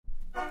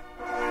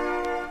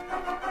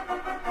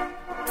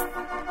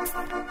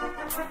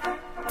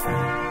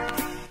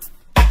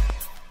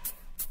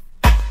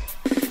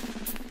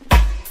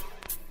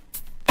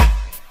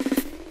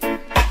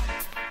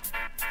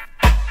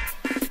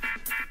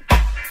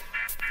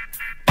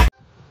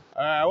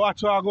Alright,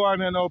 watch what go on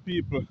here now,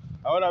 people.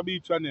 I want a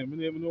beach on here. I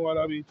don't even know what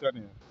a beach on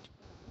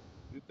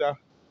here.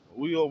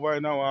 We over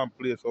in one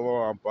place,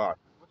 over one part.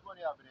 Which one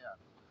you have in here?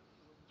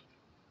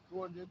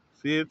 200?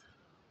 See it?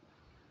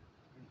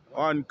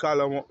 One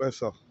column up there,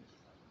 sir.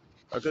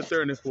 I can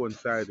turn the phone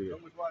side here.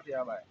 How much water you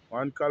have?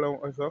 One column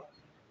up there, sir.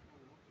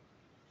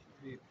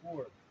 3,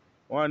 4.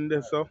 One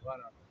there, sir.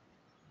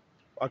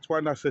 Watch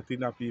one that setting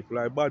the people,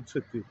 like bad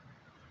setting.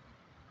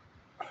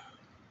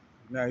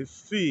 Nice.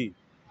 See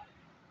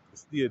the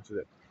stage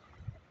there.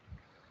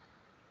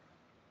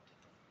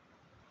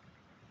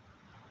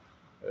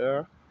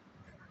 Yeah.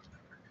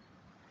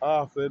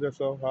 Half there,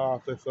 sir.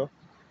 Half there, sir.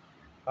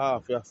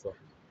 Half, yes, sir.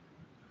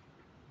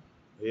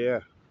 Yeah.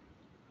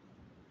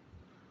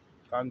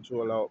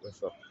 Control out there,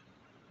 sir.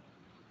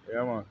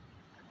 Yeah, man.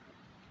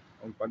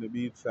 I'm on the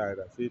beach side.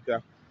 I see it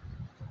there.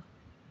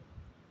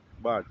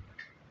 Bad.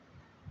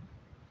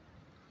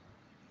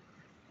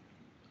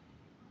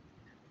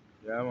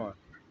 Yeah, man.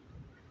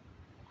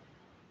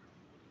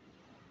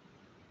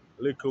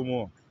 Little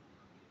more.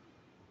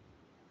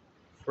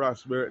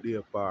 Frass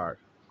birthday part.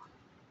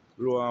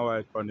 Blue and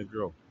white on the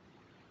ground.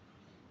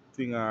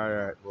 Thing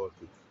alright about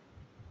it.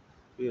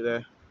 See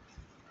there?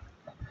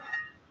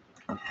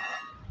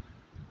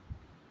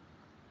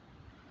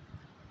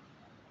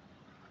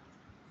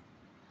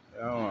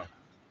 Yeah, man.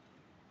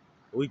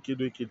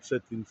 Wicked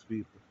settings,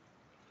 people.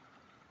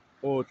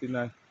 Out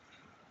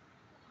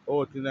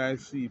in I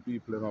see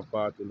people in my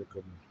party look at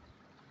me.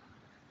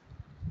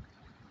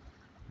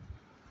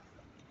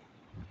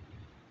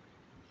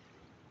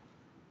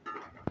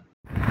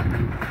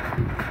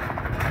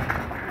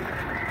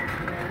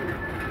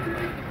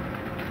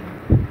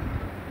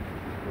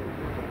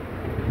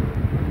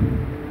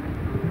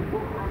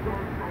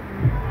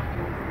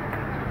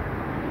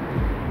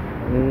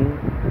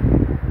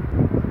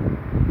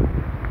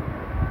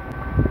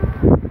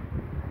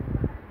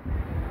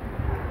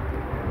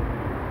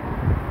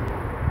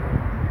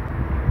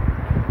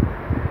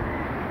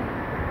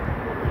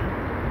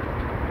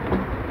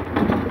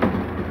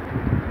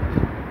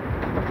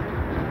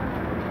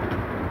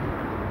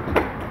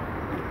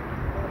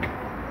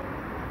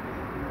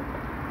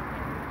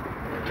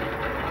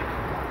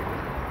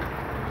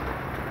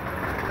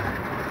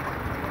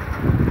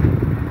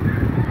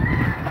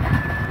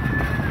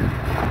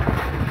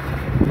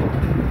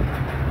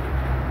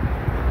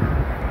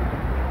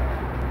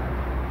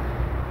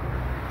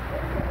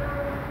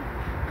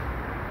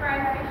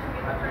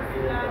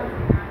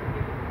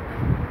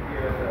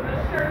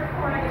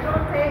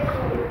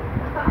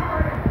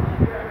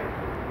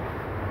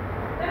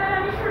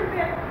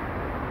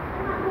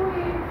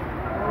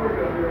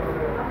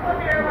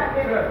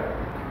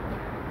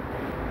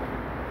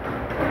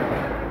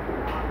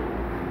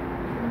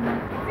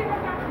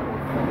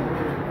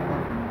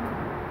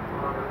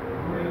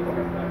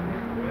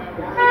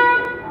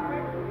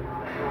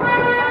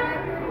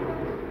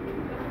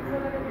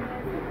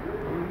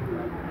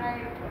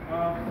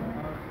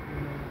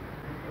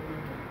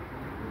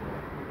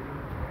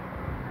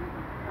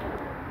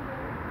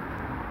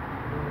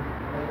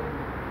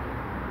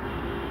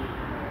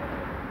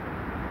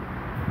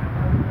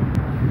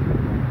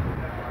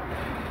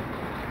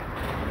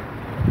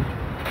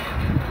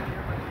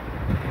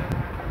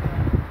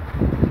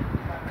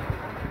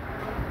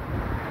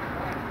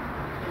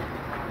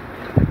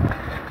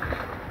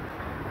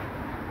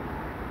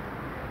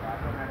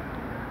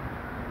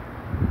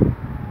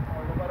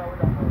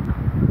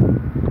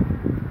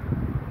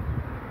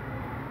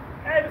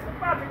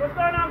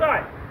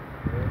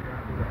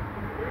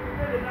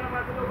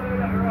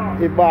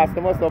 The boss, they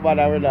must have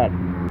bother with that.